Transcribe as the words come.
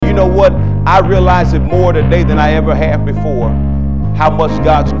you know what? I realize it more today than I ever have before, how much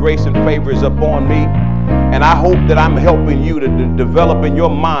God's grace and favor is upon me. And I hope that I'm helping you to develop in your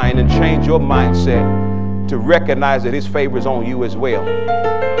mind and change your mindset to recognize that his favor is on you as well.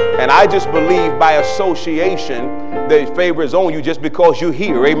 And I just believe by association that his favor is on you just because you're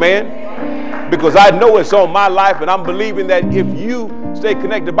here. Amen? Because I know it's on my life, and I'm believing that if you stay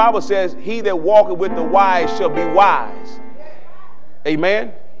connected, the Bible says, he that walketh with the wise shall be wise.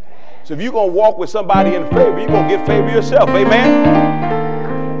 Amen? So if you're going to walk with somebody in favor, you're going to get favor yourself.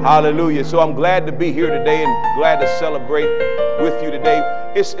 Amen? Hallelujah. So I'm glad to be here today and glad to celebrate with you today.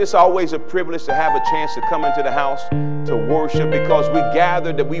 It's always a privilege to have a chance to come into the house to worship, because we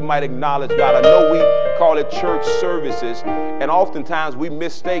gather that we might acknowledge God. I know we call it church services, and oftentimes we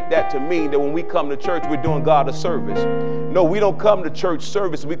mistake that to mean that when we come to church, we're doing God a service. No, we don't come to church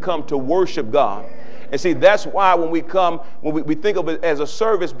service. We come to worship God. And see, that's why when we come, when we think of it as a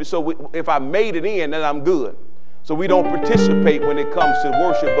service, so if I made it in, then I'm good. So we don't participate when it comes to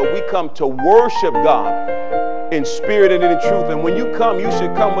worship, but we come to worship God in spirit and in truth. And when you come, you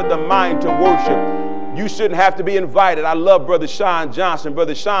should come with the mind to worship. You shouldn't have to be invited. I love Brother Sean Johnson.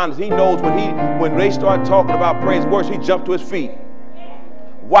 Brother Sean, he knows when they start talking about praise and worship, he jumped to his feet.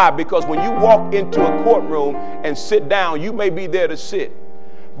 Why? Because when you walk into a courtroom and sit down, you may be there to sit.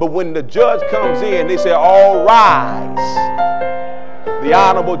 But when the judge comes in, they say, all rise. The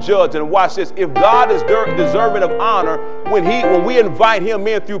honorable judge. And watch this. If God is deserving of honor, when we invite him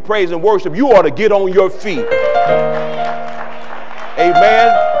in through praise and worship, you ought to get on your feet.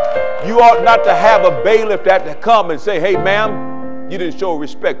 Amen. You ought not to have a bailiff that to come and say, hey, ma'am, you didn't show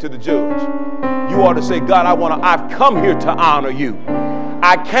respect to the judge. You ought to say, God, I've come here to honor you.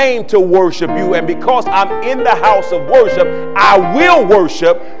 I came to worship you, and because I'm in the house of worship, I will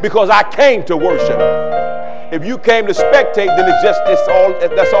worship because I came to worship. If you came to spectate, then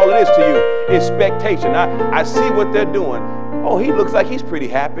that's all it is to you. It's spectation. I see what they're doing. Oh, he looks like he's pretty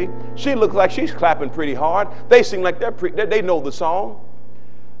happy. She looks like she's clapping pretty hard. They seem like they know the song.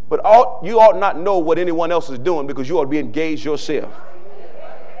 But you ought not know what anyone else is doing, because you ought to be engaged yourself.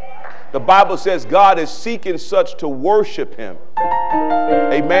 The Bible says God is seeking such to worship him.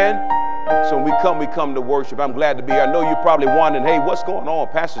 Amen. So when we come to worship. I'm glad to be here. I know you're probably wondering, hey, what's going on?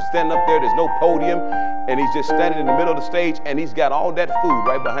 Pastor's standing up there. There's no podium. And he's just standing in the middle of the stage, and he's got all that food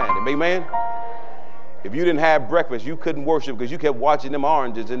right behind him. Amen. If you didn't have breakfast, you couldn't worship because you kept watching them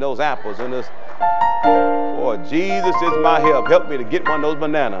oranges and those apples. And this, boy, Jesus is my help. Help me to get one of those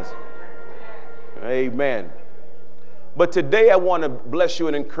bananas. Amen. But today I want to bless you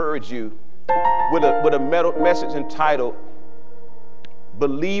and encourage you with a message entitled,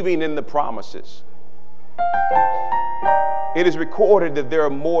 Believing in the Promises. It is recorded that there are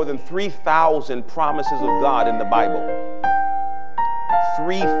more than 3,000 promises of God in the Bible.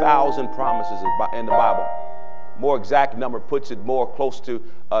 3,000 promises in the Bible. More exact number puts it more close to,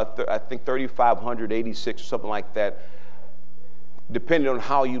 I think, 3,586 or something like that. Depending on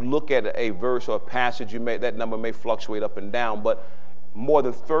how you look at a verse or a passage, that number may fluctuate up and down, but more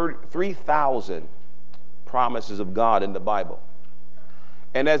than 3,000 promises of God in the Bible.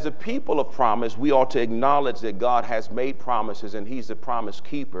 And as a people of promise, we ought to acknowledge that God has made promises and he's the promise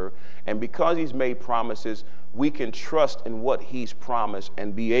keeper. And because he's made promises, we can trust in what he's promised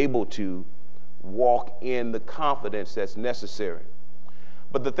and be able to walk in the confidence that's necessary.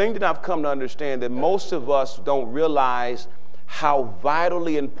 But the thing that I've come to understand, that most of us don't realize how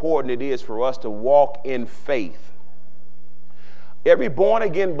vitally important it is for us to walk in faith. Every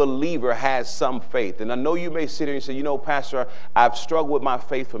born-again believer has some faith. And I know you may sit here and say, you know, Pastor, I've struggled with my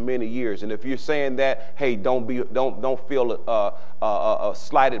faith for many years. And if you're saying that, hey, don't feel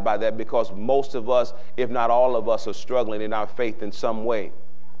slighted by that, because most of us, if not all of us, are struggling in our faith in some way.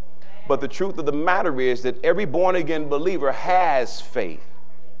 But the truth of the matter is that every born-again believer has faith.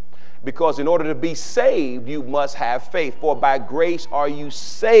 Because in order to be saved, you must have faith. For by grace are you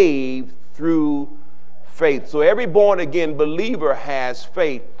saved through faith. So every born-again believer has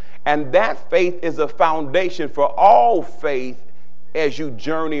faith. And that faith is a foundation for all faith as you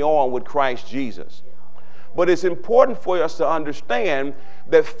journey on with Christ Jesus. But it's important for us to understand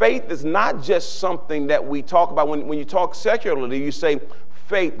that faith is not just something that we talk about. When you talk secularly, you say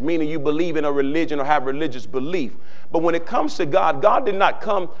faith, meaning you believe in a religion or have religious belief. But when it comes to God, God did not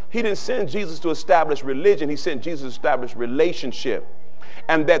come, he didn't send Jesus to establish religion. He sent Jesus to establish relationship.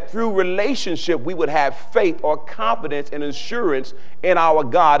 And that through relationship, we would have faith or confidence and assurance in our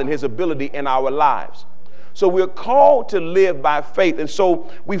God and his ability in our lives. So we're called to live by faith. And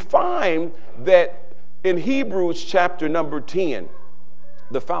so we find that in Hebrews chapter number 10,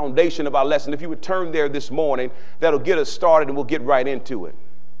 the foundation of our lesson, if you would turn there this morning, that'll get us started and we'll get right into it.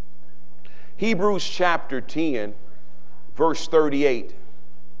 Hebrews chapter 10, verse 38.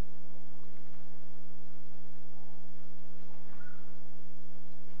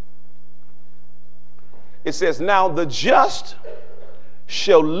 It says, now the just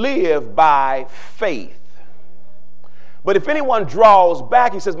shall live by faith. But if anyone draws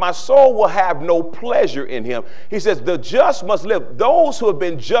back, he says, my soul will have no pleasure in him. He says, the just must live. Those who have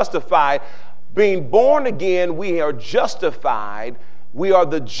been justified, being born again, we are justified. We are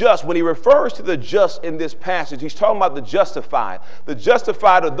the just. When he refers to the just in this passage, he's talking about the justified. The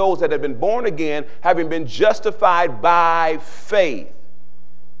justified are those that have been born again, having been justified by faith.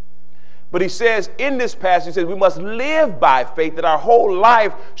 But he says in this passage, he says we must live by faith, that our whole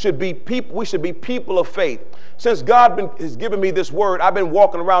life should be people, we should be people of faith. Since God has given me this word, I've been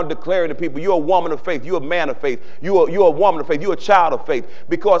walking around declaring to people, you're a woman of faith, you're a man of faith, you're a woman of faith, you're a child of faith.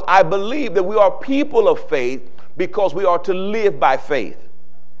 Because I believe that we are people of faith because we are to live by faith.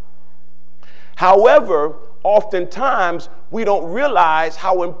 However, oftentimes we don't realize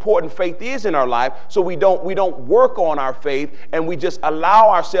how important faith is in our life, so we don't work on our faith, and we just allow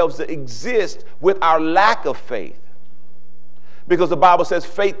ourselves to exist with our lack of faith. Because the Bible says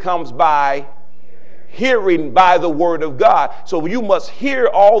faith comes by hearing by the word of God. So you must hear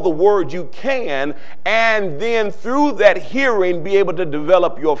all the word you can, and then through that hearing be able to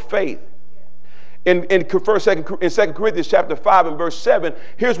develop your faith. In 2 Corinthians chapter 5 and verse 7,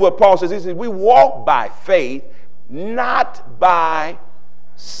 here's what Paul says. He says, we walk by faith, not by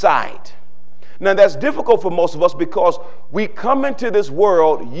sight. Now that's difficult for most of us because we come into this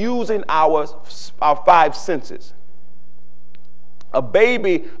world using our five senses. A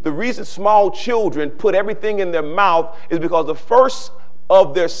baby, the reason small children put everything in their mouth is because the first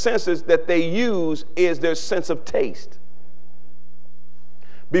of their senses that they use is their sense of taste.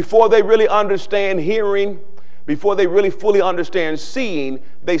 Before they really understand hearing, before they really fully understand seeing,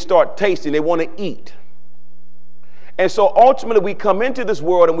 they start tasting. They want to eat. And so ultimately we come into this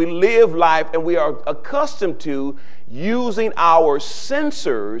world and we live life and we are accustomed to using our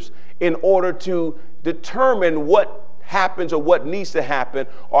sensors in order to determine what happens or what needs to happen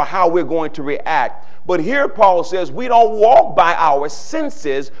or how we're going to react. But here Paul says we don't walk by our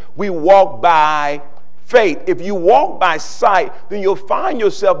senses, we walk by faith. If you walk by sight, then you'll find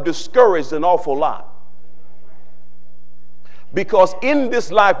yourself discouraged an awful lot. Because in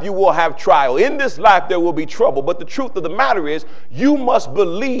this life you will have trial. In this life there will be trouble. But the truth of the matter is you must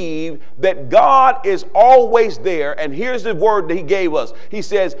believe that God is always there. And here's the word that he gave us. He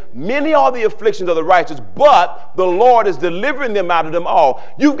says, many are the afflictions of the righteous, but the Lord is delivering them out of them all.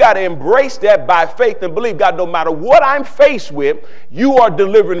 You've got to embrace that by faith and believe, God, no matter what I'm faced with, you are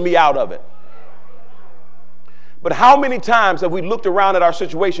delivering me out of it. But how many times have we looked around at our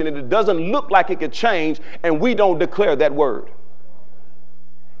situation and it doesn't look like it could change and we don't declare that word?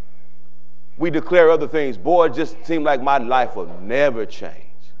 We declare other things. Boy, it just seemed like my life will never change.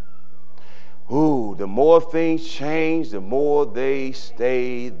 Ooh, the more things change, the more they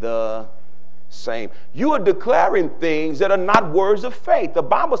stay the same. You are declaring things that are not words of faith. The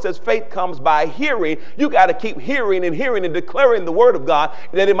Bible says faith comes by hearing. You got to keep hearing and hearing and declaring the word of God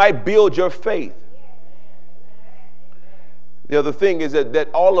that it might build your faith. The other thing is that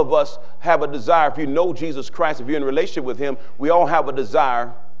all of us have a desire. If you know Jesus Christ, if you're in a relationship with him, we all have a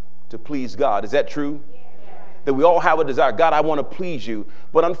desire to please God. Is that true? Yeah. That we all have a desire. God, I want to please you.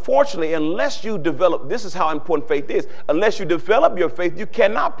 But unfortunately, unless you develop, this is how important faith is. Unless you develop your faith, you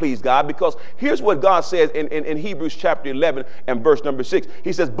cannot please God, because here's what God says in Hebrews chapter 11 and verse number 6.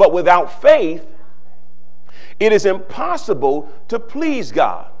 He says, but without faith, it is impossible to please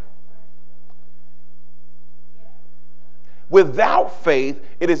God. Without faith,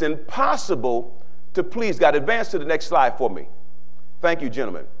 it is impossible to please God. Advance to the next slide for me. Thank you,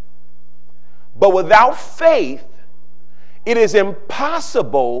 gentlemen. But without faith, it is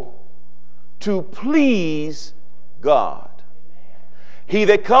impossible to please God. He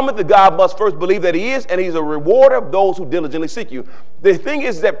that cometh to God must first believe that he is, and he's a rewarder of those who diligently seek you. The thing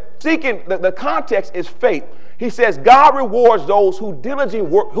is that seeking, the context is faith. He says God rewards those who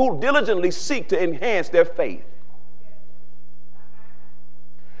diligently seek to enhance their faith.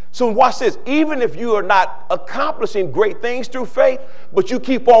 So watch this. Even if you are not accomplishing great things through faith, but you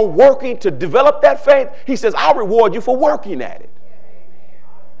keep on working to develop that faith, he says, I'll reward you for working at it.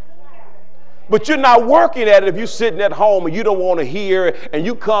 But you're not working at it if you're sitting at home and you don't want to hear, and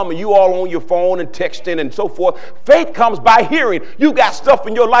you come and you all on your phone and texting and so forth. Faith comes by hearing. You got stuff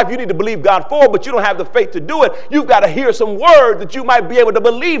in your life you need to believe God for, but you don't have the faith to do it. You've got to hear some word that you might be able to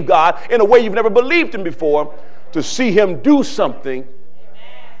believe God in a way you've never believed him before, to see him do something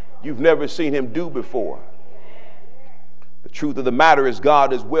you've never seen him do before. The truth of the matter is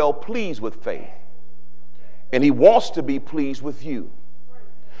God is well pleased with faith. And he wants to be pleased with you.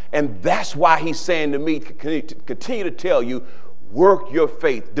 And that's why he's saying to me, continue to tell you, work your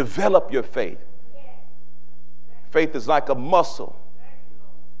faith, develop your faith. Faith is like a muscle.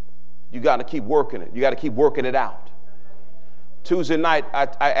 You got to keep working it. You got to keep working it out. Tuesday night,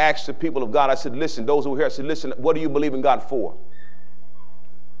 I asked the people of God, I said, listen, those who were here, I said, listen, what do you believe in God for?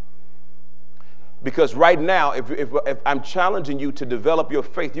 Because right now, if I'm challenging you to develop your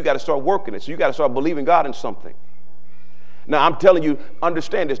faith, you got to start working it. So you got to start believing God in something. Now, I'm telling you,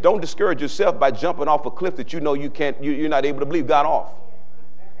 understand this. Don't discourage yourself by jumping off a cliff that you know you're not able to believe God off.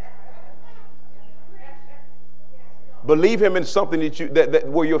 Believe him in something that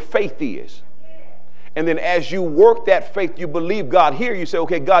where your faith is. And then as you work that faith, you believe God here. You say,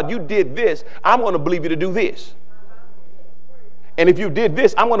 okay, God, you did this. I'm going to believe you to do this. And if you did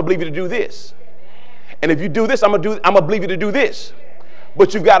this, I'm going to believe you to do this. And if you do this, I'm going to believe you to do this.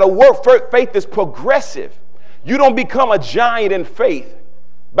 But you've got to work. Faith is progressive. You don't become a giant in faith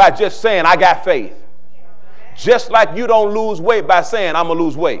by just saying, I got faith. Just like you don't lose weight by saying, I'm going to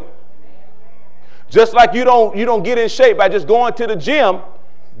lose weight. Just like you don't get in shape by just going to the gym,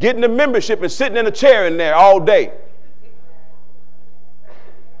 getting the membership and sitting in a chair in there all day.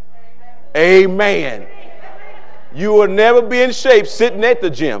 Amen. You will never be in shape sitting at the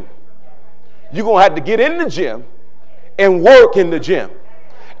gym. You're going to have to get in the gym and work in the gym.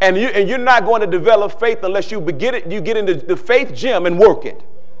 And you're not going to develop faith unless you get into the faith gym and work it.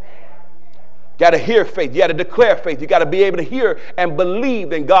 You got to hear faith. You got to declare faith. You got to be able to hear and believe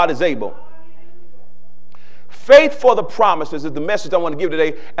that God is able. Faith for the promises is the message I want to give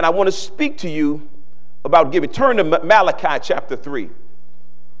today, and I want to speak to you about giving. Turn to Malachi chapter 3.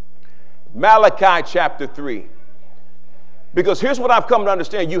 Malachi chapter 3. Because here's what I've come to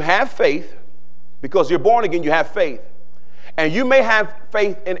understand. You have faith because you're born again. You have faith. And you may have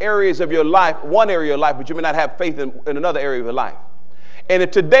faith in areas of your life, one area of your life, but you may not have faith in another area of your life.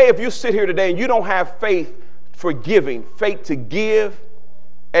 And today, if you sit here today and you don't have faith for giving, faith to give,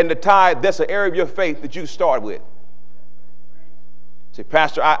 and the tithe, that's an area of your faith that you start with. Say,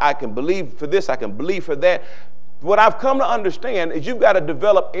 Pastor, I can believe for this, I can believe for that. What I've come to understand is you've got to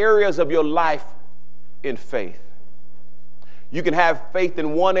develop areas of your life in faith. You can have faith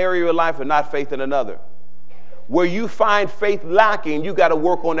in one area of your life and not faith in another. Where you find faith lacking, you got to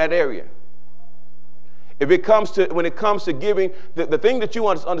work on that area. When it comes to giving, the thing that you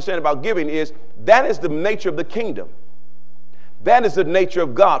want to understand about giving is that is the nature of the kingdom. That is the nature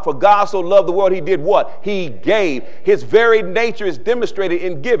of God. For God so loved the world, he did what? He gave. His very nature is demonstrated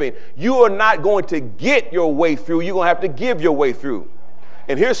in giving. You are not going to get your way through. You're going to have to give your way through.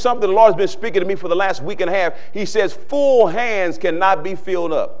 And here's something the Lord's been speaking to me for the last week and a half. He says, full hands cannot be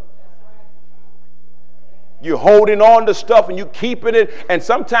filled up. You're holding on to stuff and you keeping it. And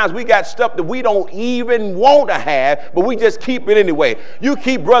sometimes we got stuff that we don't even want to have, but we just keep it anyway. You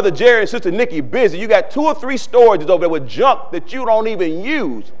keep Brother Jerry and Sister Nikki busy. You got 2 or 3 storages over there with junk that you don't even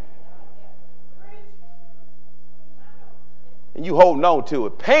use. And you holding on to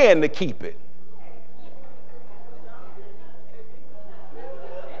it, paying to keep it.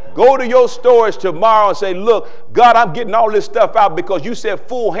 Go to your storage tomorrow and say, look, God, I'm getting all this stuff out because you said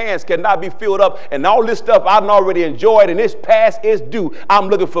full hands cannot be filled up. And all this stuff I've already enjoyed and it's past, it's due. I'm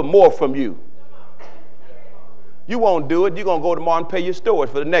looking for more from you. You won't do it. You're going to go tomorrow and pay your storage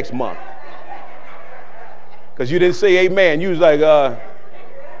for the next month. Because you didn't say amen. You was like,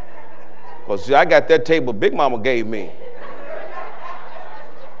 because I got that table Big Mama gave me.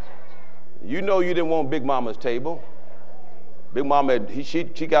 You know you didn't want Big Mama's table. Big Mama, she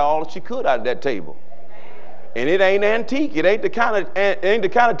got all she could out of that table. And it ain't antique. It ain't the kind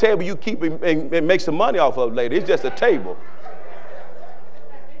of table you keep and make some money off of later. It's just a table.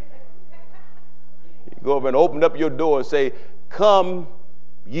 You go over and open up your door and say, come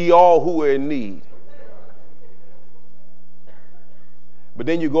ye all who are in need. But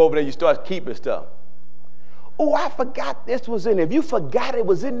then you go over there and you start keeping stuff. Oh, I forgot this was in there. If you forgot it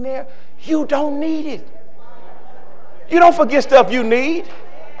was in there, you don't need it. You don't forget stuff you need.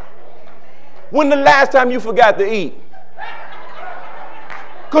 When the last time you forgot to eat?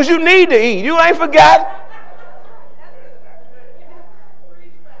 Because you need to eat. You ain't forgot.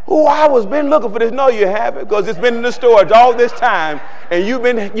 Oh, I was been looking for this. No, you haven't, because it's been in the storage all this time. And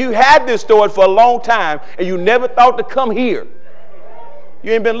you had this storage for a long time, and you never thought to come here.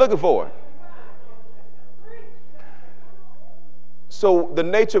 You ain't been looking for it. So the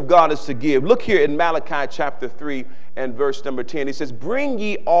nature of God is to give. Look here in Malachi chapter 3 and verse number 10. He says, bring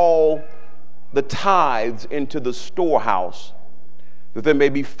ye all the tithes into the storehouse, that there may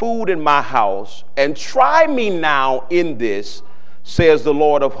be food in my house, and try me now in this, says the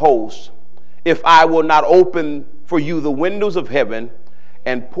Lord of hosts, if I will not open for you the windows of heaven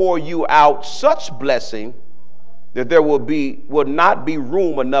and pour you out such blessing that there will not be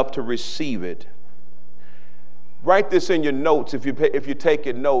room enough to receive it. Write this in your notes. If you're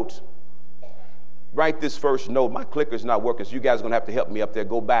taking notes, write this first note. My clicker's not working, so you guys are going to have to help me up there.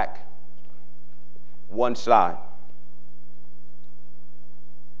 Go back one slide.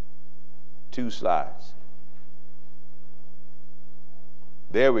 2 slides.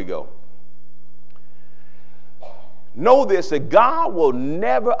 There we go. Know this, that God will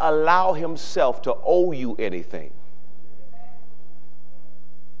never allow himself to owe you anything.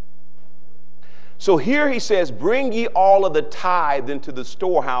 So here he says, bring ye all of the tithe into the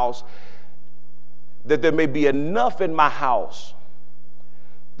storehouse, that there may be enough in my house.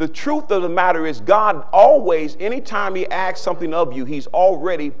 The truth of the matter is, God always, anytime he asks something of you, he's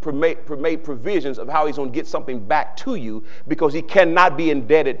already made provisions of how he's going to get something back to you, because he cannot be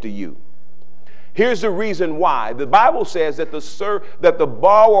indebted to you. Here's the reason why. The Bible says that the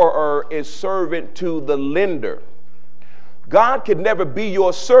borrower is servant to the lender. God could never be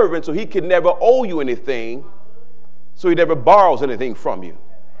your servant, so he could never owe you anything, so he never borrows anything from you.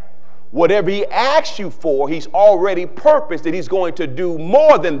 Whatever he asks you for, he's already purposed that he's going to do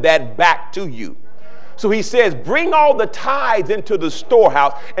more than that back to you. So he says, bring all the tithes into the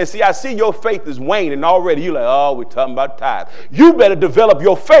storehouse. And see, I see your faith is waning already. You're like, oh, we're talking about tithes. You better develop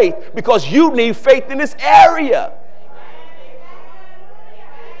your faith, because you need faith in this area.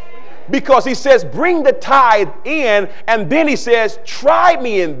 Because he says, bring the tithe in, and then he says, try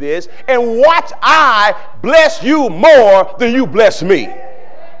me in this, and watch I bless you more than you bless me.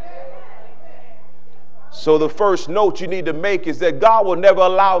 So the first note you need to make is that God will never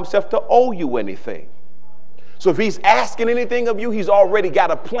allow himself to owe you anything. So if he's asking anything of you, he's already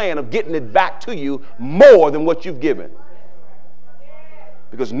got a plan of getting it back to you more than what you've given.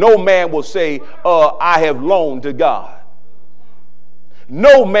 Because no man will say, I have loaned to God.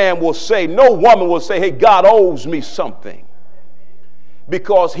 No man will say, no woman will say, hey, God owes me something.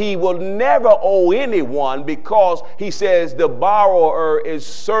 Because he will never owe anyone, because he says the borrower is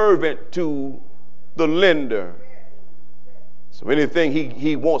servant to the lender. So anything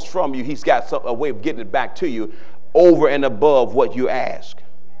he wants from you, he's got a way of getting it back to you over and above what you ask.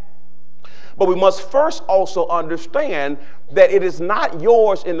 But we must first also understand that it is not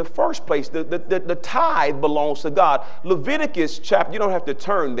yours in the first place. The tithe belongs to God. Leviticus chapter, you don't have to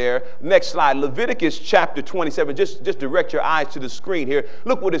turn there. Next slide. Leviticus chapter 27. Just direct your eyes to the screen here.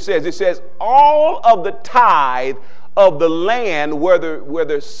 Look what it says. It says, all of the tithe of the land,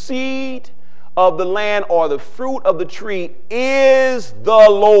 whether seed of the land or the fruit of the tree, is the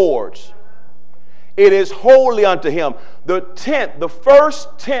Lord's. It is holy unto him. The tenth, the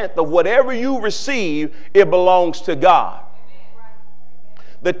first tenth of whatever you receive, it belongs to God.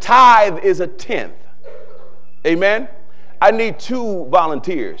 The tithe is a tenth. Amen. I need 2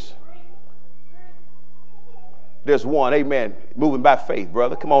 volunteers. There's one. Amen. Moving by faith,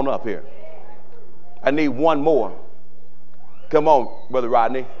 brother. Come on up here. I need 1 more. Come on, Brother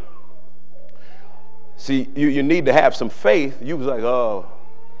Rodney. See, you need to have some faith. You was like, oh,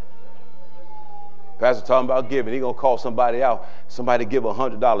 Pastor talking about giving. He going to call somebody out. Somebody give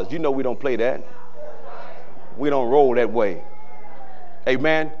 $100. You know we don't play that. We don't roll that way.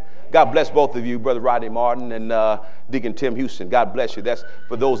 Amen. God bless both of you, Brother Rodney Martin and Deacon Tim Houston. God bless you. That's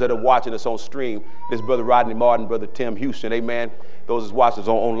for those that are watching us on stream. This is Brother Rodney Martin, Brother Tim Houston. Amen. Those is watching us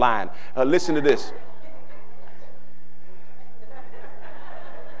online. Listen to this.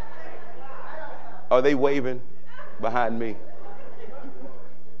 Are they waving behind me?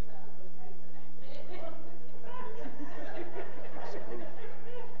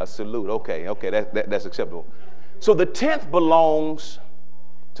 A salute. Okay, that's acceptable. So the 10th belongs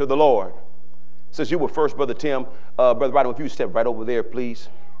to the Lord. Since you were first, Brother Tim, Brother Rodney, if you step right over there, please.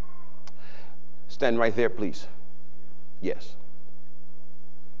 Stand right there, please. Yes.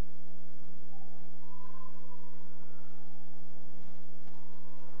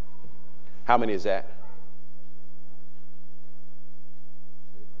 How many is that?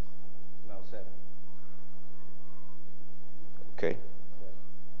 No, 7. Okay.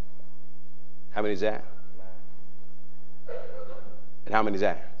 How many is that? 9. And how many is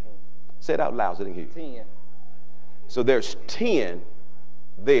that? 10. Say it out loud so they can hear you. 10. So there's 10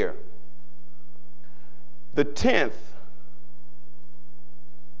 there. The 10th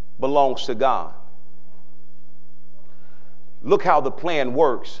belongs to God. Look how the plan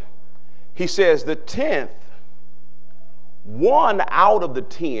works. He says the 10th, 1 out of the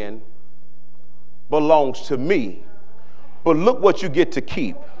 10 belongs to me. but look what you get to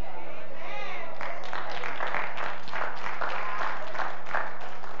keep.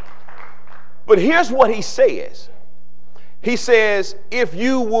 But here's what he says. He says, if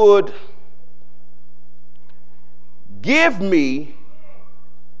you would give me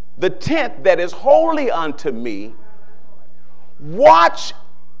the tenth that is holy unto me, watch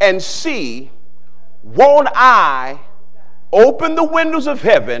and see, won't I open the windows of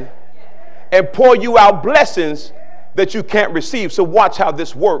heaven and pour you out blessings that you can't receive. So watch how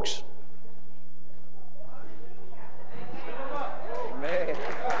this works. Amen.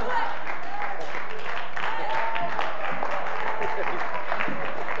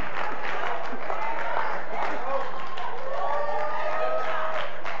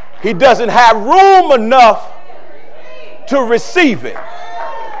 He doesn't have room enough to receive it.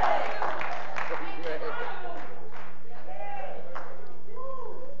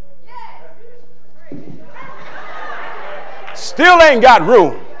 Still ain't got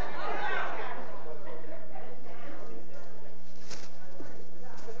room.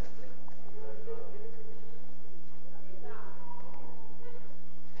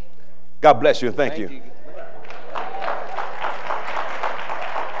 God bless you and thank you.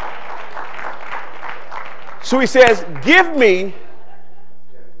 So he says, give me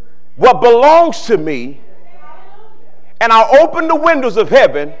what belongs to me, and I'll open the windows of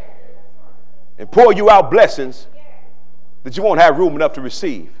heaven and pour you out blessings that you won't have room enough to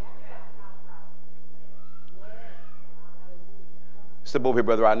receive. Step over here,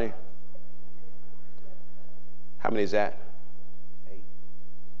 Brother Rodney. How many is that? 8.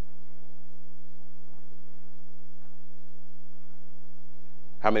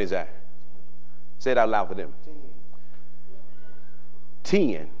 How many is that? Say it out loud for them.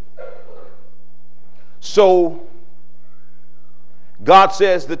 10. So God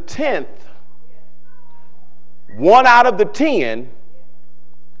says the 10th, 1 out of the 10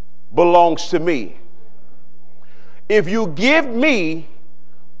 belongs to me. If you give me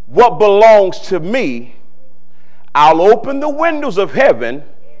what belongs to me, I'll open the windows of heaven,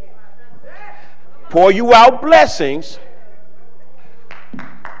 pour you out blessings.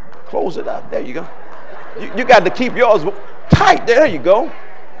 Close it up. There you go. You got to keep yours tight. There you go.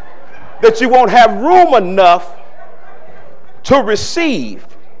 That you won't have room enough to receive.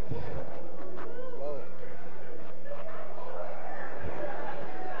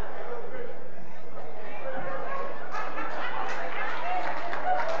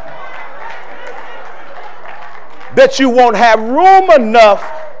 That you won't have room enough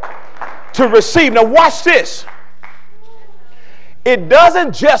to receive. Now watch this. It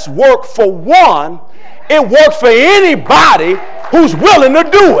doesn't just work for one, it works for anybody who's willing to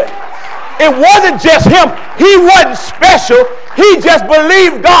do it. It wasn't just him. He wasn't special. He just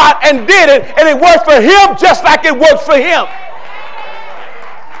believed God and did it, and it worked for him just like it worked for him.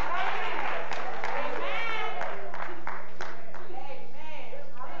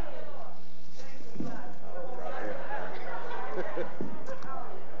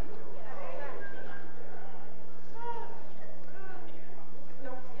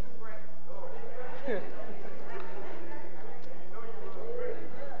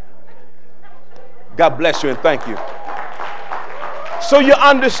 God bless you and thank you. So you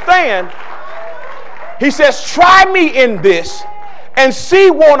understand, he says, try me in this and see,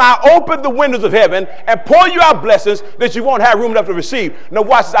 won't I open the windows of heaven and pour you out blessings that you won't have room enough to receive. Now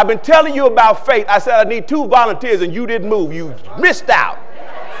watch this. I've been telling you about faith. I said I need 2 volunteers and you didn't move. You missed out.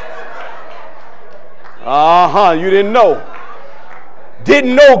 You didn't know.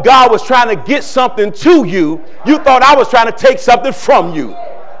 Didn't know God was trying to get something to you. You thought I was trying to take something from you.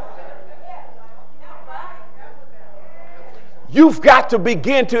 You've got to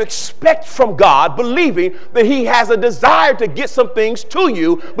begin to expect from God, believing that he has a desire to get some things to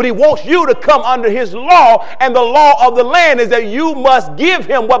you, but he wants you to come under his law, and the law of the land is that you must give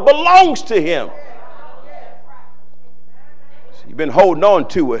him what belongs to him. So you've been holding on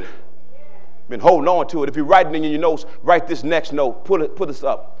to it. Been holding on to it. If you're writing in your notes, write this next note. Put this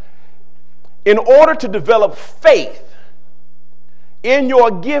up. In order to develop faith in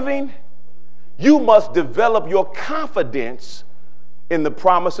your giving, you must develop your confidence in the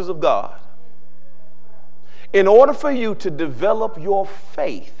promises of God. In order for you to develop your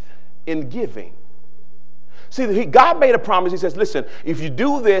faith in giving. See, God made a promise. He says, listen, if you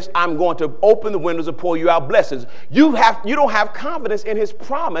do this, I'm going to open the windows and pour you out blessings. You don't have confidence in his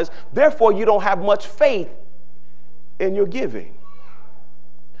promise. Therefore, you don't have much faith in your giving.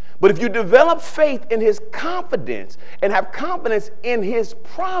 But if you develop faith in his confidence and have confidence in his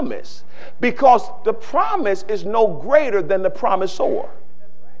promise, because the promise is no greater than the promisor.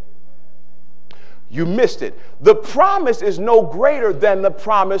 You missed it. The promise is no greater than the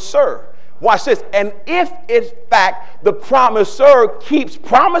promiser. Watch this. And if, in fact, the promiser keeps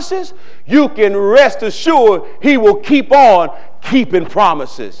promises, you can rest assured he will keep on keeping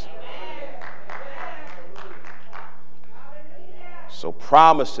promises. So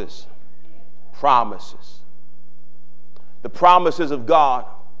promises. The promises of God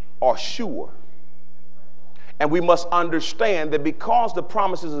are sure. And we must understand that because the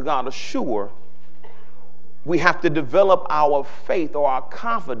promises of God are sure, we have to develop our faith or our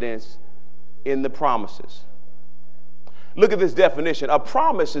confidence in the promises. Look at this definition. A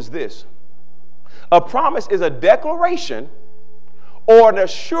promise is this. A promise is a declaration or an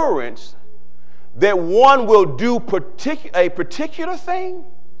assurance that one will do a particular thing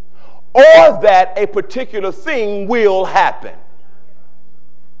or that a particular thing will happen.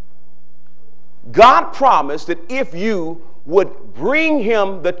 God promised that if you would bring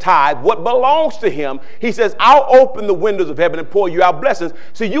him the tithe, what belongs to him, he says, I'll open the windows of heaven and pour you out blessings.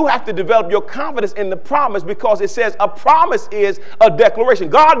 So you have to develop your confidence in the promise, because it says a promise is a declaration.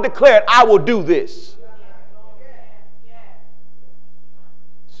 God declared, I will do this.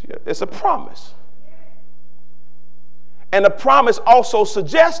 It's a promise. And the promise also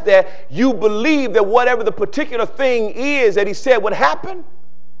suggests that you believe that whatever the particular thing is that he said would happen,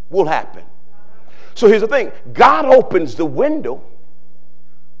 will happen. So here's the thing. God opens the window.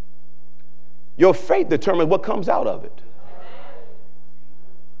 Your faith determines what comes out of it.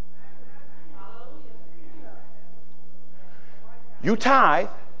 You tithe.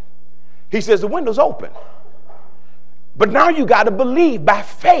 He says the window's open. But now you got to believe by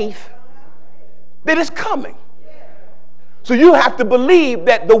faith that it's coming. So you have to believe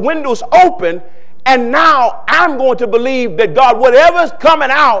that the window's open, and now I'm going to believe that God, whatever's coming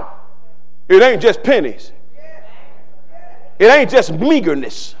out, it ain't just pennies. It ain't just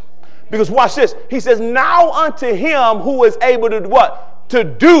meagerness. Because watch this. He says, now unto him who is able to do what? To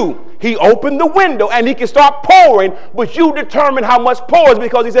do. He opened the window and he can start pouring, but you determine how much pours,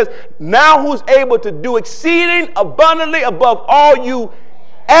 because he says, now who's able to do exceeding abundantly above all you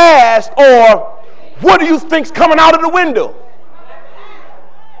ask, or what do you think's coming out of the window?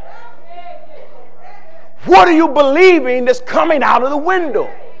 What are you believing that's coming out of the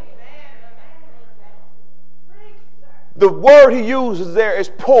window? The word he uses there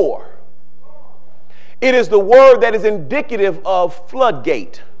is pour. It is the word that is indicative of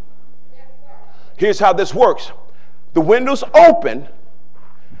floodgate. Here's how this works. The window's open,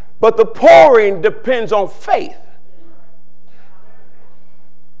 but the pouring depends on faith.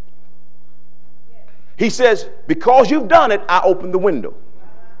 He says, because you've done it, I open the window.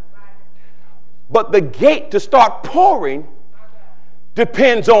 But the gate to start pouring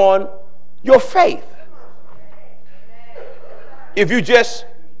depends on your faith. If you just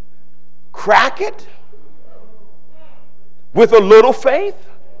crack it with a little faith,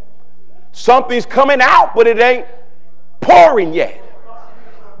 something's coming out, but it ain't pouring yet.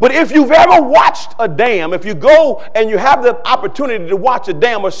 But if you've ever watched a dam, if you go and you have the opportunity to watch a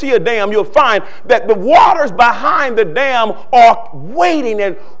dam or see a dam, you'll find that the waters behind the dam are waiting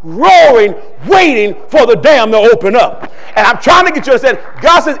and roaring, waiting for the dam to open up. And I'm trying to get you to understand,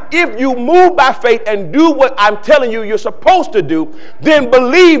 God says, if you move by faith and do what I'm telling you you're supposed to do, then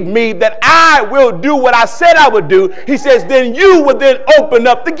believe me that I will do what I said I would do. He says, then you will then open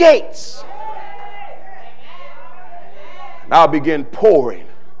up the gates. And I'll begin pouring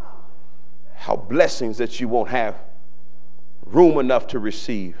how blessings that you won't have room enough to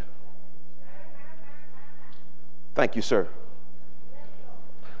receive. Thank you, sir.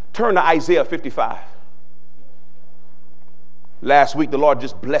 Turn to Isaiah 55. Last week, the Lord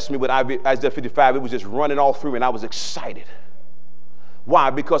just blessed me with Isaiah 55. It was just running all through me, and I was excited.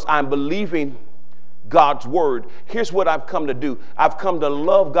 Why? Because I'm believing God's word. Here's what I've come to do. I've come to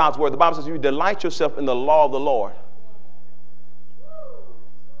love God's word. The Bible says, you delight yourself in the law of the Lord,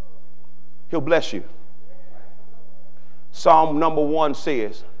 He'll bless you. Psalm number 1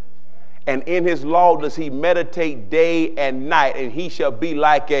 says, and in his law does he meditate day and night, and he shall be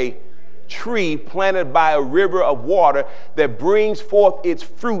like a tree planted by a river of water that brings forth its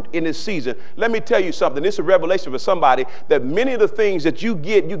fruit in its season. Let me tell you something. This is a revelation for somebody, that many of the things that you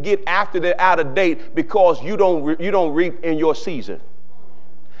get after they're out of date because you don't reap in your season.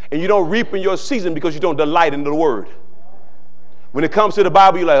 And you don't reap in your season because you don't delight in the word. When it comes to the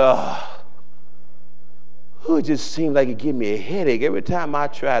Bible, you're like, it just seems like it gives me a headache every time I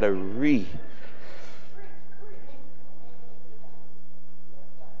try to read.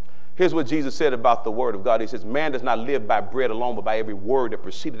 Here's what Jesus said about the word of God. He says, man does not live by bread alone, but by every word that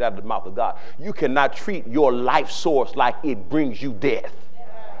proceeded out of the mouth of God. You cannot treat your life source like it brings you death.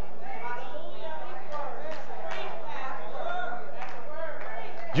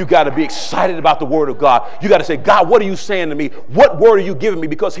 You got to be excited about the word of God. You got to say, God, what are you saying to me? What word are you giving me?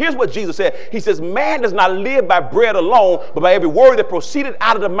 Because here's what Jesus said. He says, man does not live by bread alone, but by every word that proceeded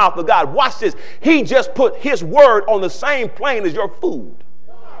out of the mouth of God. Watch this. He just put his word on the same plane as your food.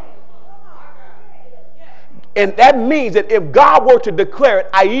 And that means that if God were to declare it,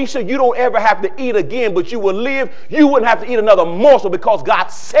 Aisha, you don't ever have to eat again, but you will live. You wouldn't have to eat another morsel because God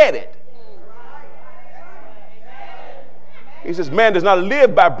said it. He says, man does not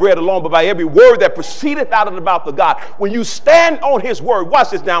live by bread alone, but by every word that proceedeth out of the mouth of God. When you stand on his word, watch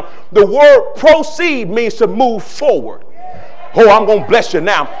this now, the word proceed means to move forward. Oh, I'm going to bless you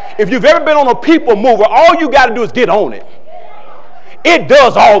now. If you've ever been on a people mover, all you got to do is get on it. It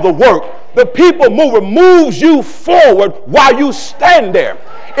does all the work. The people mover moves you forward while you stand there.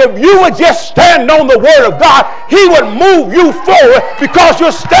 If you would just stand on the word of God, he would move you forward because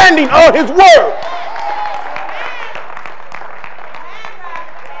you're standing on his word.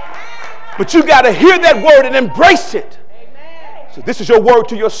 But you got to hear that word and embrace it. So this is your word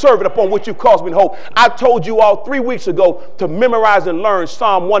to your servant upon which you caused me to hope. I told you all 3 weeks ago to memorize and learn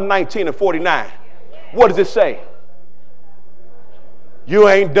Psalm 119 and 49. What does it say? You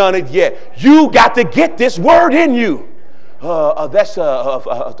ain't done it yet. You got to get this word in you. The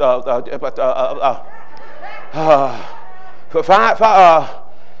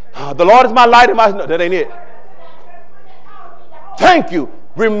Lord is my light and my... No, that ain't it. Thank you.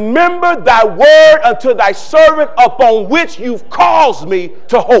 Remember thy word unto thy servant upon which you've caused me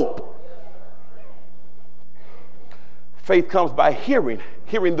to hope. Faith comes by hearing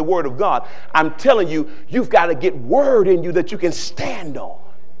the word of God. I'm telling you, you've got to get word in you that you can stand on.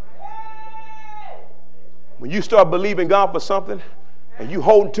 When you start believing God for something and you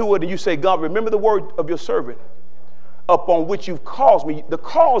hold to it and you say, God, remember the word of your servant upon which you've caused me. The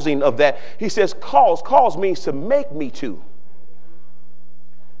causing of that, he says cause means to make me to.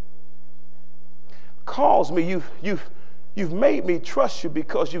 Cause me, you've made me trust you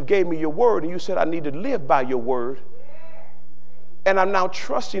because you gave me your word and you said I need to live by your word. And I'm now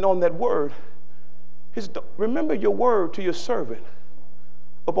trusting on that word. Remember your word to your servant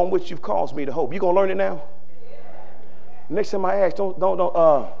upon which you've caused me to hope. You gonna learn it now? Next time I ask, don't.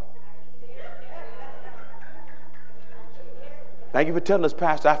 Thank you for telling us,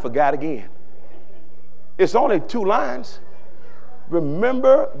 Pastor, I forgot again. It's only 2 lines.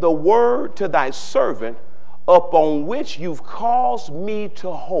 Remember the word to thy servant upon which you've caused me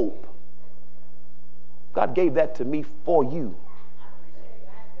to hope. God gave that to me for you.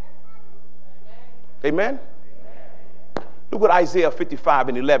 Amen? Look what Isaiah 55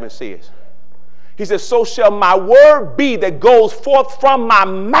 and 11 says. He says, so shall my word be that goes forth from my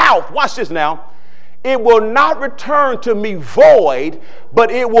mouth. Watch this now. It will not return to me void,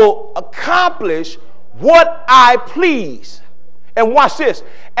 but it will accomplish what I please. And watch this.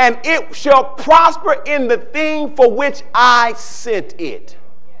 And it shall prosper in the thing for which I sent it.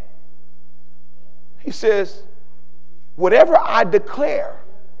 He says, whatever I declare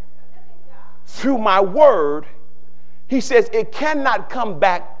through my word, he says it cannot come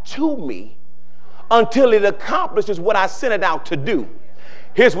back to me until it accomplishes what I sent it out to do.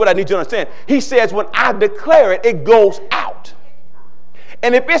 Here's what I need you to understand. He says when I declare it, it goes out.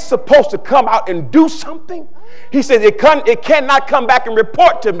 And if it's supposed to come out and do something, he says it cannot come back and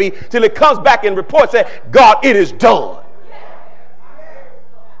report to me till it comes back and reports that, God, it is done.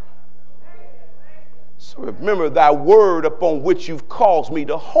 So remember thy word upon which you've caused me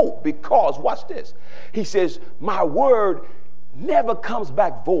to hope, because, watch this, he says, my word never comes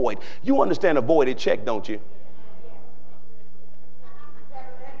back void. You understand a voided check, don't you?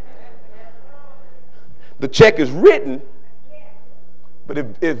 The check is written, but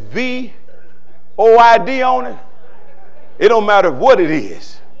if V-O-I-D on it, it don't matter what it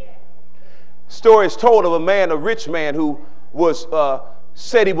is. Story is told of a rich man who was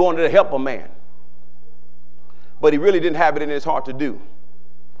said he wanted to help a man, but he really didn't have it in his heart to do.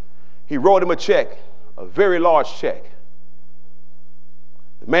 He wrote him a check, a very large check.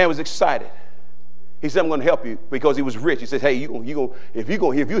 The man was excited. He said, I'm going to help you, because he was rich. He said, hey, if you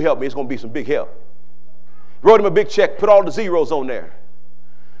help me, it's going to be some big help. Wrote him a big check, put all the zeros on there.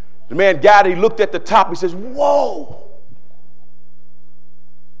 The man got it, he looked at the top, he says, whoa.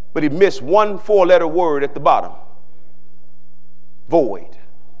 But he missed one 4-letter word at the bottom. Void.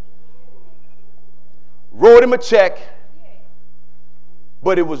 Wrote him a check,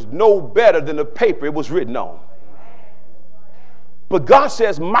 but it was no better than the paper it was written on. But God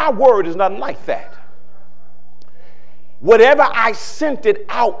says, my word is not like that. Whatever I sent it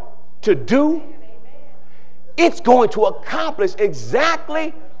out to do, it's going to accomplish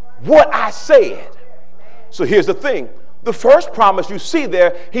exactly what I said. So here's the thing. The first promise you see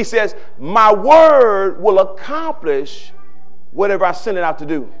there, he says, my word will accomplish whatever I send it out to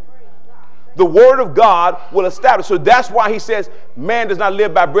do. The word of God will establish. So that's why he says, man does not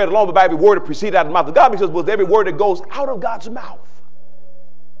live by bread alone, but by every word that proceeds out of the mouth of God, because with every word that goes out of God's mouth,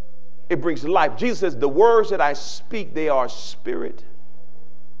 it brings life. Jesus says, the words that I speak, they are spirit.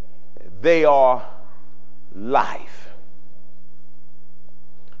 They are life.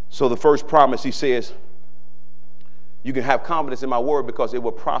 So the first promise, he says, you can have confidence in my word because it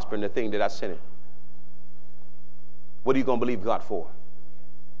will prosper in the thing that I sent it. What are you going to believe God for?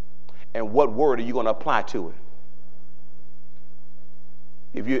 And what word are you going to apply to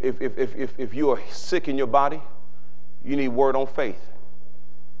it? If you are sick in your body, you need word on faith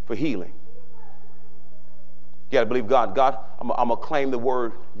for healing. You got to believe God. God, I'm going to claim the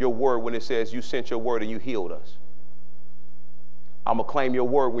word, your word, when it says you sent your word and you healed us. I'm going to claim your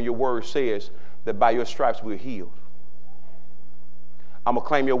word when your word says that by your stripes we're healed. I'm going to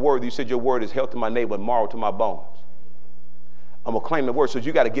claim your word. You said your word is health to my neighbor and marrow to my bones. I'm going to claim the word. So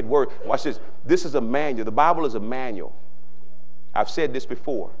you got to get word. Watch this. This is a manual. The Bible is a manual. I've said this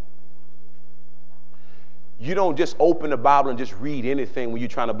before. You don't just open the Bible and just read anything when you're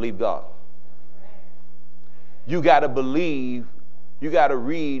trying to believe God. You got to believe. You got to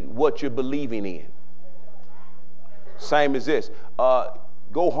read what you're believing in. Same as this.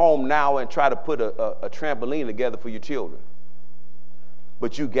 Go home now and try to put a trampoline together for your children.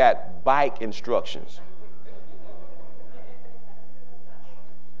 But you got bike instructions.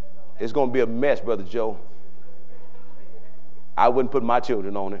 It's going to be a mess, Brother Joe. I wouldn't put my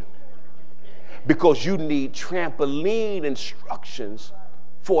children on it. Because you need trampoline instructions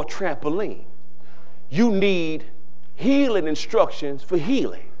for a trampoline. You need healing instructions for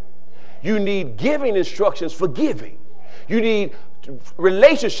healing. You need giving instructions for giving. You need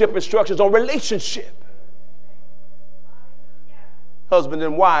relationship instructions on relationship. Husbands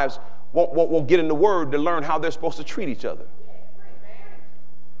and wives won't get in the word to learn how they're supposed to treat each other.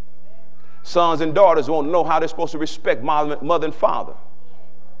 Sons and daughters won't know how they're supposed to respect mother and father.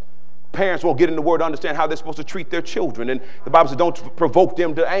 Parents won't get in the word to understand how they're supposed to treat their children. And the Bible says don't provoke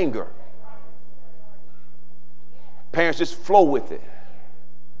them to anger. Parents just flow with it,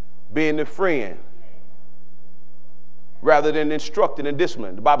 being their friend, rather than instructing and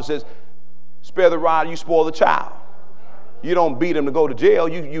disciplining. The Bible says, spare the rod, you spoil the child. You don't beat them to go to jail,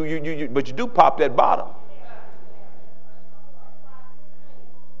 but you do pop that bottom.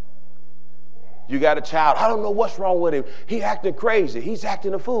 You got a child, I don't know what's wrong with him. He acting crazy. He's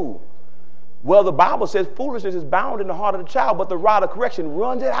acting a fool. Well, the Bible says foolishness is bound in the heart of the child, but the rod of correction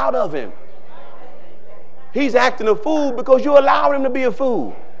runs it out of him. He's acting a fool because you allow him to be a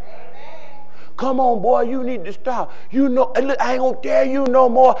fool. Come on, boy, you need to stop. You know, I ain't gonna dare you no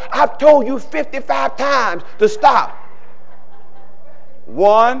more. I've told you 55 times to stop.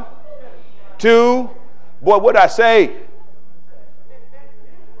 1, 2, boy, what'd I say?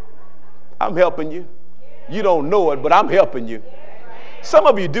 I'm helping you. You don't know it, but I'm helping you. Some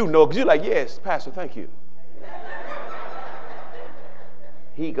of you do know because you're like, yes, Pastor, thank you.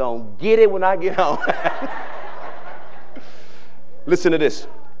 He gonna get it when I get home. Listen to this.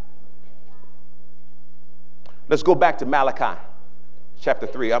 Let's go back to Malachi chapter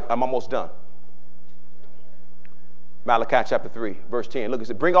 3. I'm almost done. Malachi chapter 3, verse 10. Look, it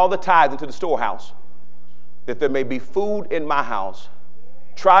said, bring all the tithes into the storehouse, that there may be food in my house.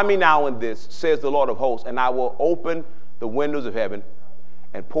 Try me now in this, says the Lord of hosts, and I will open the windows of heaven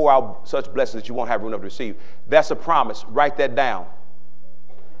and pour out such blessings that you won't have room enough to receive. That's a promise. Write that down.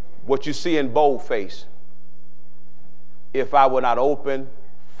 What you see in boldface. If I will not open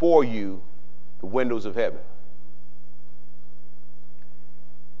for you the windows of heaven.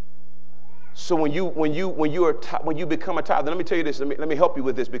 So when you become a tither, let me tell you this. Let me help you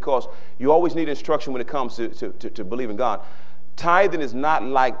with this, because you always need instruction when it comes to believing God. Tithing is not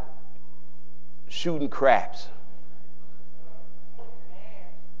like shooting craps.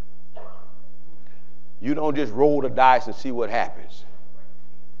 You don't just roll the dice and see what happens.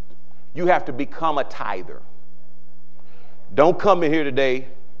 You have to become a tither. Don't come in here today,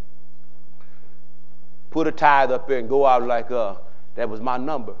 put a tithe up there and go out like, that was my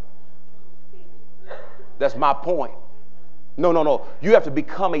number. That's my point. No. You have to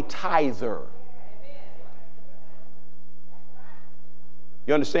become a tither.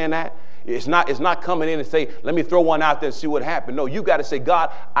 You understand that? It's not coming in and say, let me throw one out there and see what happens. No, you got to say,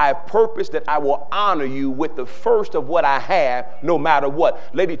 God, I have purposed that I will honor you with the first of what I have, no matter what.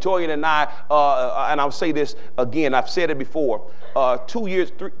 Lady Toyin and I, and I'll say this again, I've said it before, 2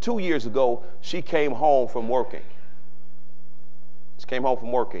 years ago, she came home from working. She came home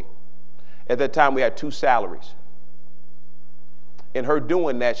from working. At that time, we had 2 salaries. In her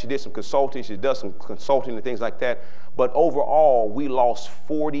doing that, she did some consulting. She does some consulting and things like that. But overall, we lost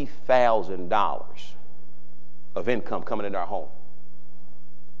 $40,000 of income coming into our home.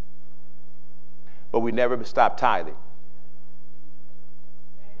 But we never stopped tithing.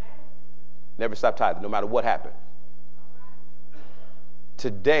 Never stopped tithing, no matter what happened.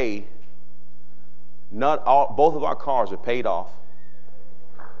 Today, both of our cars are paid off.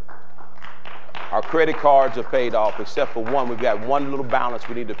 Our credit cards are paid off, except for one. We've got one little balance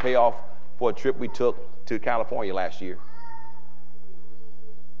we need to pay off for a trip we took to California last year.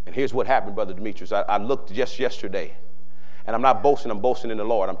 And here's what happened, Brother Demetrius. I looked just yesterday, and I'm not boasting, I'm boasting in the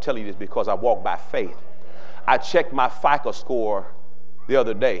Lord. I'm telling you this because I walk by faith. I checked my FICO score the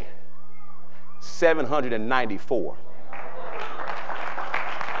other day, 794.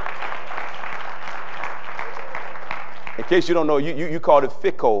 In case you don't know, you call it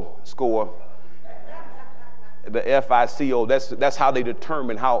FICO score, the FICO. That's how they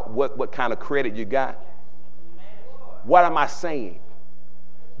determine what kind of credit you got. What am I saying?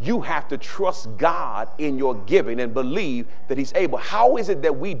 You have to trust God in your giving and believe that He's able. How is it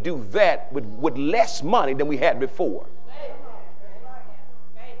that we do that with less money than we had before?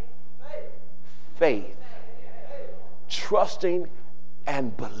 Faith. Trusting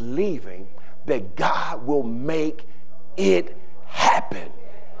and believing that God will make it happen.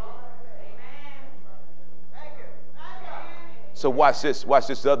 So watch this.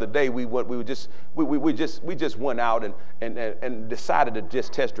 The other day we just went out and decided to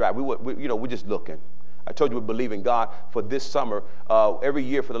just test drive. We're just looking. I told you we believe in God for this summer. Every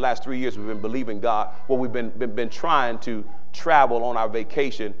year for the last 3 years we've been believing God. Well, we've been trying to travel on our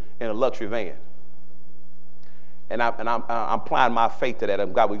vacation in a luxury van. And I'm applying my faith to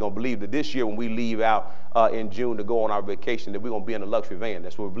that. God, we're going to believe that this year when we leave out in June to go on our vacation, that we're going to be in a luxury van.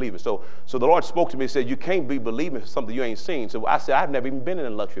 That's what we're believing. So the Lord spoke to me and said, you can't be believing for something you ain't seen. So I said, I've never even been in a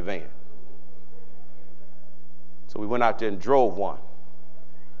luxury van. So we went out there and drove one.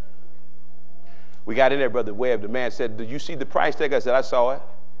 We got in there, Brother Webb. The man said, did you see the price tag? I said, I saw it.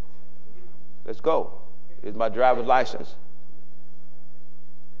 Let's go. Here's my driver's license.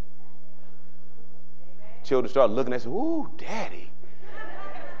 Children started looking at us, ooh, Daddy,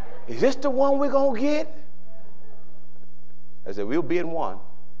 is this the one we're going to get? I said, we'll be in one.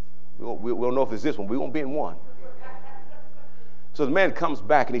 We'll know if it's this one. We won't be in one. So the man comes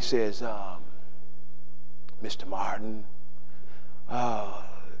back and he says, Mr. Martin,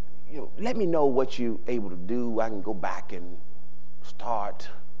 let me know what you're able to do. I can go back and start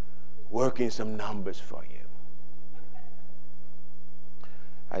working some numbers for you.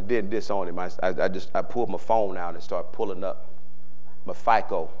 I did this on him. I pulled my phone out and started pulling up my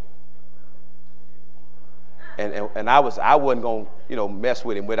FICO. And I wasn't going to mess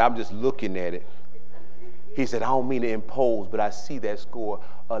with him, but I'm just looking at it. He said, I don't mean to impose, but I see that score.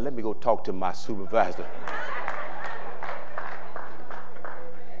 Let me go talk to my supervisor.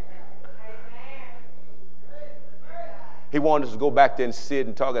 He wanted us to go back there and sit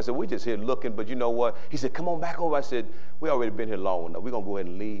and talk. I said, we're just here looking, but you know what? He said, come on back over. I said, we already been here long enough. We're going to go ahead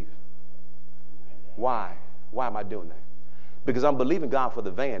and leave. Why? Why am I doing that? Because I'm believing God for the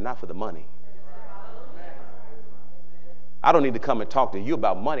van, not for the money. I don't need to come and talk to you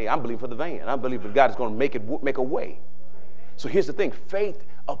about money. I'm believing for the van. I believe that God is going to make a way. So here's the thing. Faith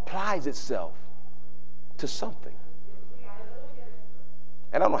applies itself to something.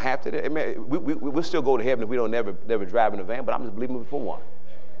 And I don't have to. We'll still go to heaven if we don't never drive in a van, but I'm just believing for one.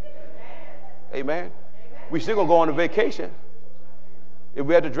 Amen. We still going to go on a vacation. If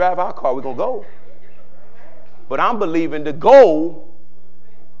we had to drive our car, we're going to go. But I'm believing to go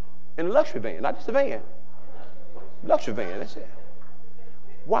in a luxury van, not just a van. Luxury van, that's it.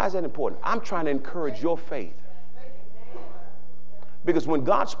 Why is that important? I'm trying to encourage your faith. Because when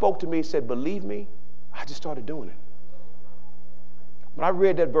God spoke to me and said, believe me, I just started doing it. When I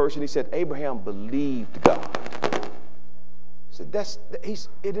read that verse and he said, Abraham believed God. So it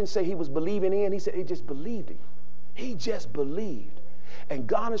didn't say he was believing in. He said he just believed him. He just believed. And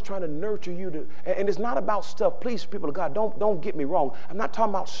God is trying to nurture you to, and it's not about stuff. Please, people of God, don't get me wrong. I'm not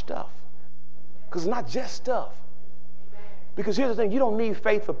talking about stuff. Because it's not just stuff. Because here's the thing, you don't need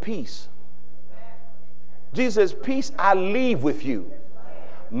faith for peace. Jesus says, peace I leave with you.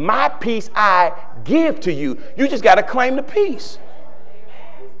 My peace I give to you. You just got to claim the peace.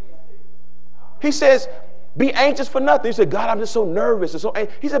 He says, be anxious for nothing. You said, God, I'm just so nervous.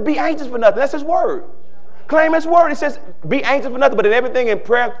 He said, be anxious for nothing. That's his word. Claim his word. He says, be anxious for nothing, but in everything in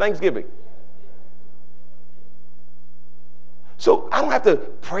prayer, thanksgiving. So I don't have to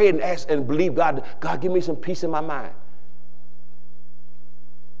pray and ask and believe God, give me some peace in my mind.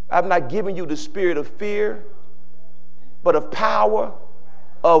 I've not given you the spirit of fear, but of power,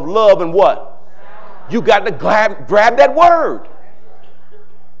 of love, and what? You got to grab that word.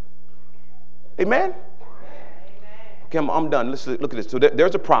 Amen? Okay, I'm done. Let's look at this. So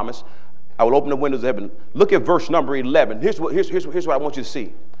there's a promise. I will open the windows of heaven. Look at verse number 11. Here's what I want you to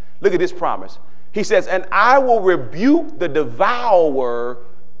see. Look at this promise. He says, and I will rebuke the devourer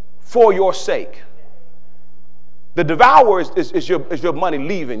for your sake. The devourer is your money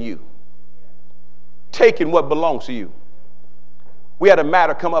leaving you, taking what belongs to you. We had a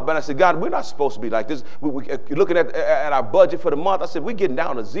matter come up, and I said, God, we're not supposed to be like this. We looking at our budget for the month. I said, we're getting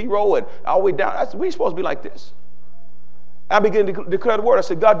down to zero and all the way down. I said, we're supposed to be like this. I began to declare the word. I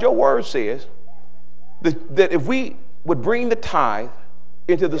said, God, your word says that if we would bring the tithe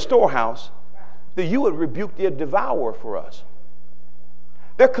into the storehouse, that you would rebuke the devourer for us.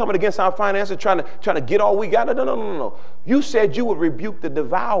 They're coming against our finances, trying to get all we got. No. You said you would rebuke the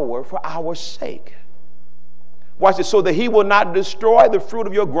devourer for our sake. Watch this. So that he will not destroy the fruit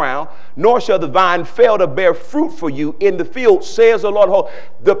of your ground, nor shall the vine fail to bear fruit for you in the field, says the Lord.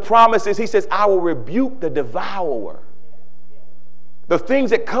 The promise is, he says, I will rebuke the devourer. The things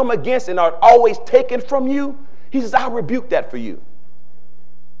that come against and are always taken from you, he says, I'll rebuke that for you.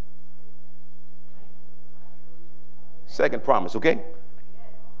 Second promise, okay?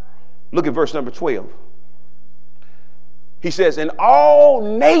 Look at verse number 12. He says, and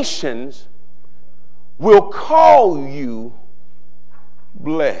all nations will call you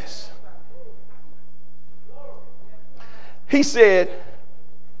blessed. He said,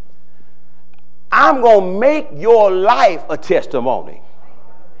 I'm going to make your life a testimony.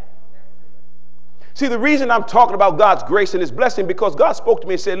 See, the reason I'm talking about God's grace and his blessing, because God spoke to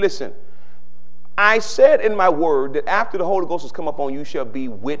me and said, listen, I said in my word that after the Holy Ghost has come upon you, you shall be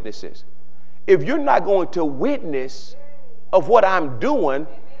witnesses. If you're not going to witness of what I'm doing,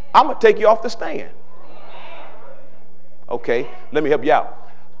 I'm going to take you off the stand. Okay, let me help you out.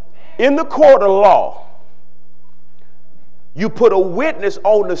 In the court of law, you put a witness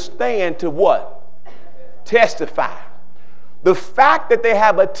on the stand to what? Testify. The fact that they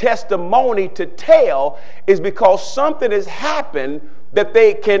have a testimony to tell is because something has happened that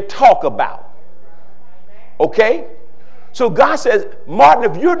they can talk about. Okay? So God says, Martin,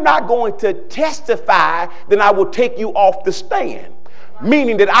 if you're not going to testify, then I will take you off the stand.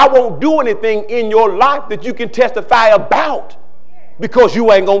 Meaning that I won't do anything in your life that you can testify about because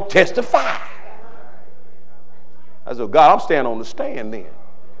you ain't going to testify. I said, God, I'm standing on the stand then.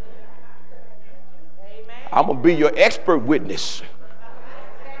 I'm going to be your expert witness.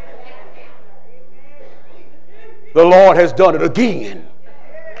 The Lord has done it again.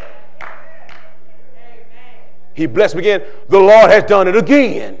 He blessed me again. The Lord has done it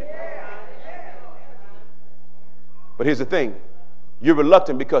again. But here's the thing. You're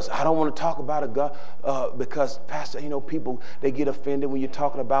reluctant because I don't want to talk about it, God, because, Pastor, people, they get offended when you're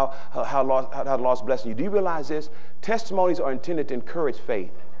talking about how the Lord's blessing you. Do you realize this? Testimonies are intended to encourage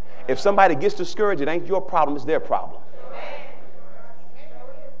faith. If somebody gets discouraged, it ain't your problem, it's their problem.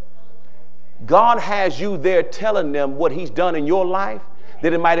 God has you there telling them what he's done in your life,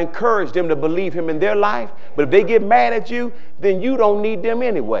 that it might encourage them to believe him in their life. But if they get mad at you, then you don't need them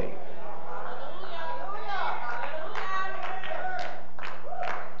anyway.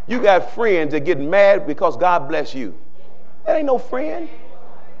 You got friends that get mad because God bless you. That ain't no friend.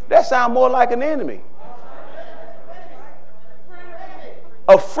 That sounds more like an enemy.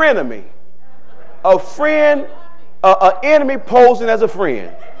 A frenemy. A friend, an enemy posing as a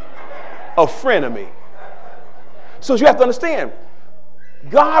friend. A frenemy. So you have to understand,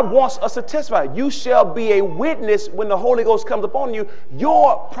 God wants us to testify. You shall be a witness when the Holy Ghost comes upon you.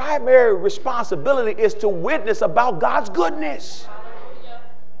 Your primary responsibility is to witness about God's goodness.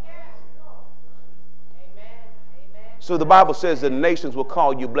 So the Bible says the nations will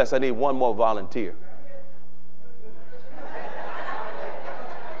call you blessed. I need one more volunteer.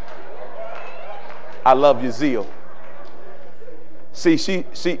 I love your zeal. See,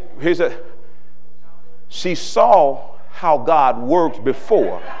 she saw how God worked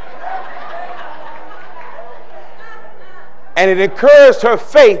before. And it encouraged her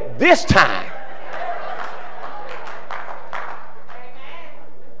faith this time.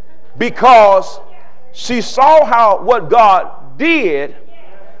 Because she saw what God did,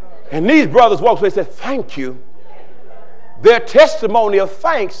 and these brothers walked away and said, thank you. Their testimony of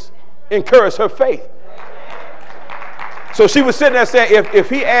thanks encouraged her faith. So she was sitting there saying, if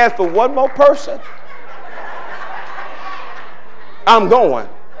he asked for one more person, I'm going.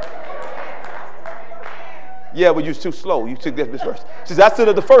 Yeah, but you was too slow. You took this first. She said, I stood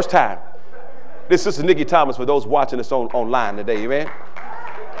it the first time. This is Sister Nikki Thomas for those watching us online today, amen?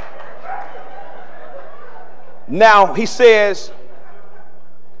 Now he says,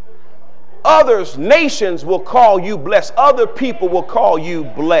 others, nations will call you blessed. Other people will call you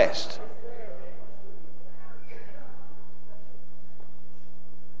blessed.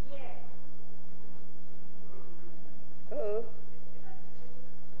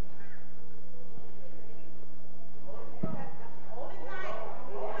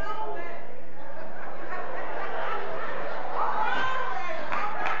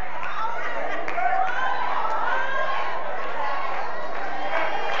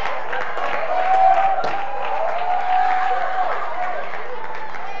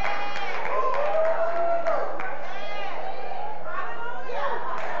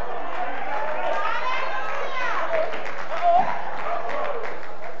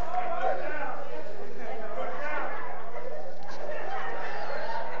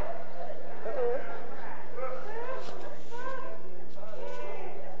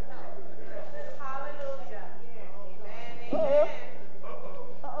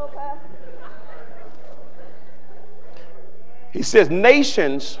 He says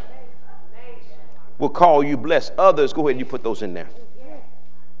nations will call you blessed. Others, go ahead and you put those in there.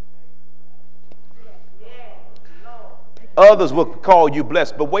 Others will call you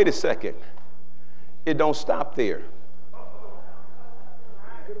blessed. But wait a second. It don't stop there.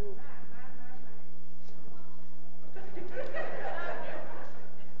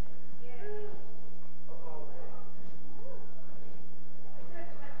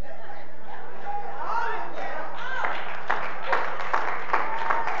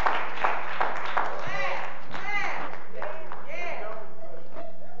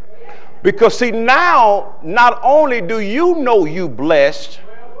 Because see, now, not only do you know you blessed,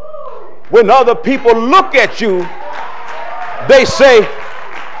 when other people look at you, they say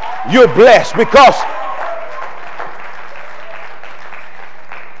you're blessed. Because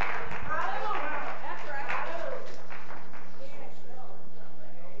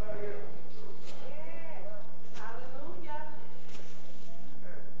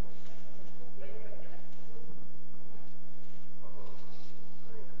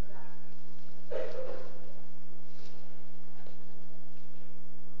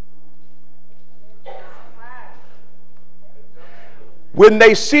when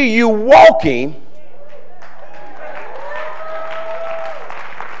they see you walking,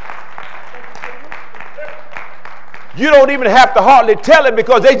 you don't even have to hardly tell it,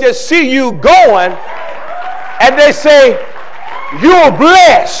 because they just see you going and they say, you're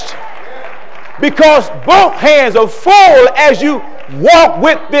blessed, because both hands are full as you walk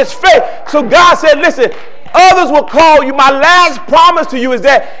with this faith. So God said, listen, others will call you. My last promise to you is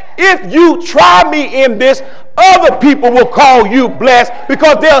that if you try me in this, other people will call you blessed,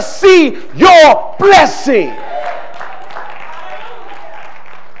 because they'll see your blessing.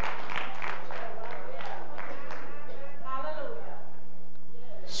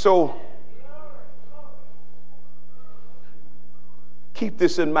 So keep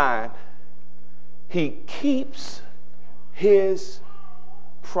this in mind. He keeps his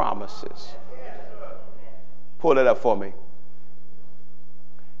promises. Pull that up for me.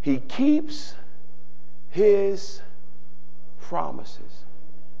 He keeps his promises.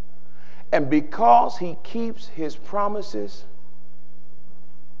 And because he keeps his promises,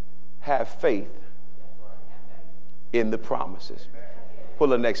 have faith in the promises. Pull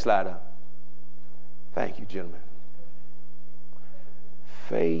the next slide up. Thank you, gentlemen.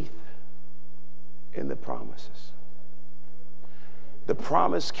 Faith in the promises. The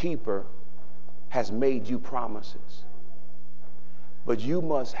promise keeper has made you promises, but you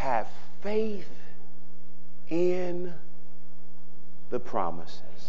must have faith in the promises.